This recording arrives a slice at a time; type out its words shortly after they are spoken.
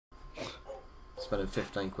spending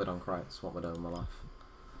 15 quid on crates. What am I doing with my life?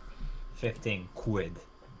 15 quid.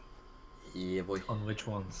 Yeah, boy. On which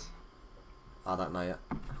ones? I don't know yet.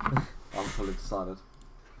 I haven't fully decided.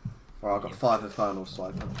 Alright, I've got 5 Infernals to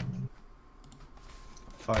open.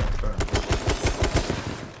 5 Infernals.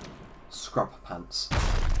 Scrub pants.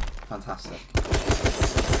 Fantastic.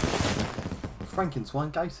 Frankenstein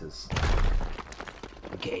Gators.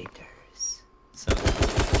 Gators. So.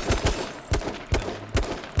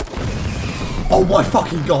 Oh my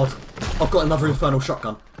fucking god! I've got another Infernal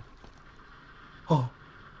shotgun. Oh.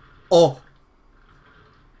 Oh.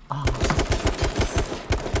 Oh.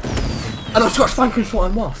 And I've got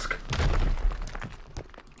Frankenstein mask.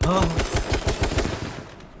 Oh.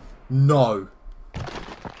 No.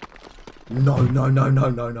 No, no, no, no,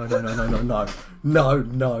 no, no, no, no, no, no, no. No,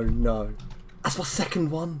 no, no. That's my second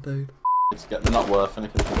one, dude. They're not worth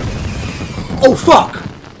anything. Oh fuck!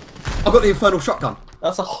 I've got the Infernal shotgun.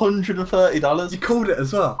 That's $130. You called it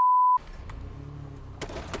as well.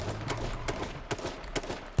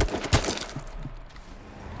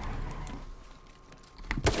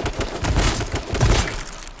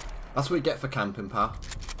 That's what you get for camping, pal.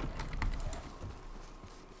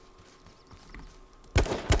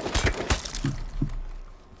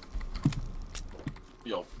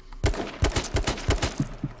 Yo.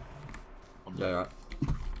 Yeah, right.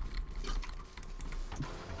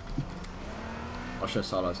 I'll show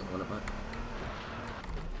silos at the minute, mate.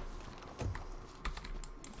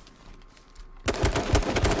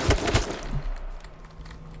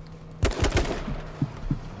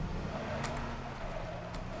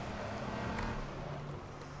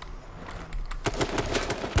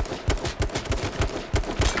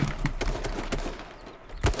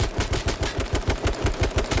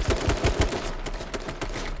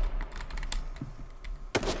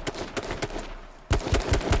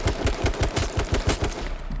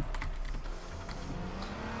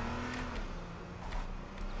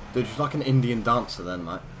 Dude, she's like an Indian dancer then,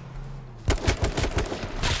 mate.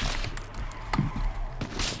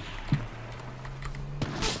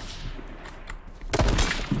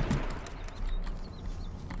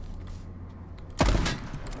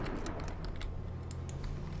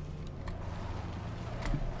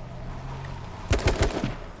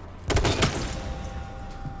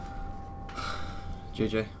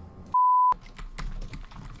 GG.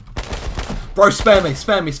 Bro, spare me,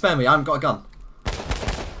 spare me, spare me. I haven't got a gun.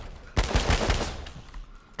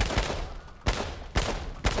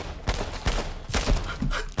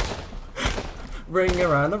 Ring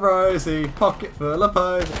around the rosy, pocket full of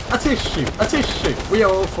pose. A tissue, we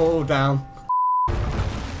all fall down.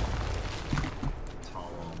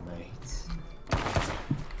 Oh, mate.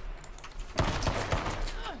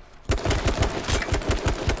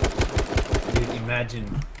 Dude,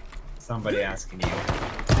 imagine somebody asking you,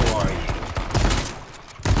 who are you?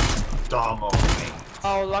 Domo, mate.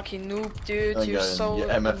 Oh, lucky noob, dude. Okay, You're so you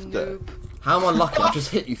lucky MF'd it. noob. How am I lucky? I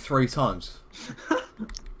just hit you 3 times.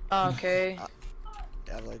 Okay.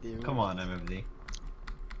 Come on, MFD.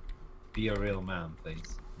 Be a real man,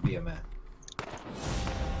 please. Be a man.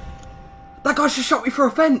 That guy just shot me through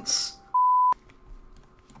a fence!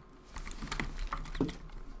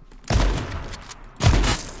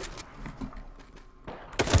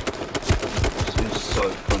 It's so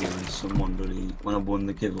funny when someone when I won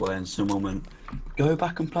the giveaway and someone went, "Go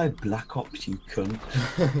back and play Black Ops, you cunt."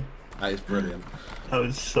 That is brilliant. That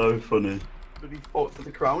was so funny. But he fought for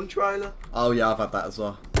the Crown trailer. Oh yeah, I've had that as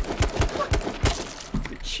well.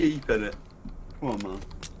 Bit cheap, innit? Come on, man.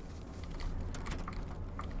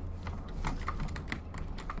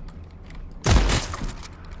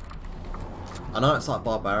 I know it's like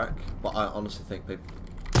barbaric, but I honestly think people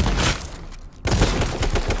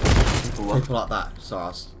like that. So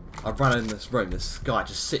I ran in this room, this guy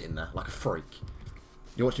just sitting there like a freak.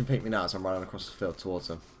 You're watching Pink Me now as I'm running across the field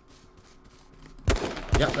towards him.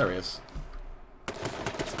 Yep, there he is.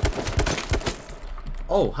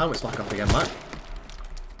 Oh, helmet's back up again, mate.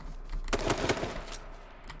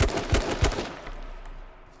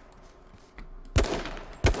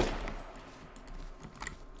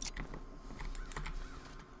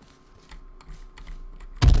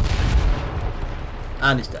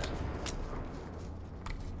 And he's dead.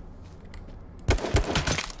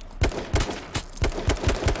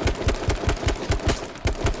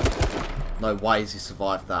 No way has he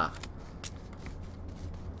survived that.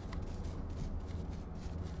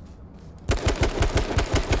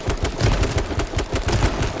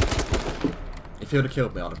 If he would have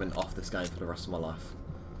killed me, I'd have been off this game for the rest of my life.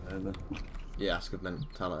 Yeah, that's good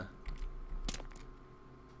mentality.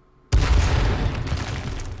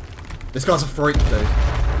 This guy's a freak, dude.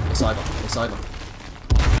 It's over. It's over.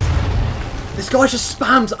 This guy just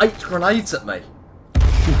spams 8 grenades at me.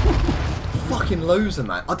 Fucking loser,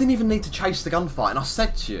 man. I didn't even need to chase the gunfight, and I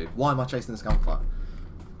said to you, why am I chasing this gunfight?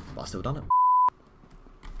 But I still done it.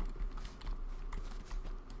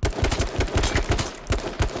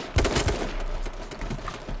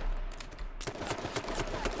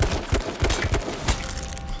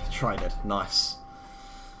 Traded. Nice.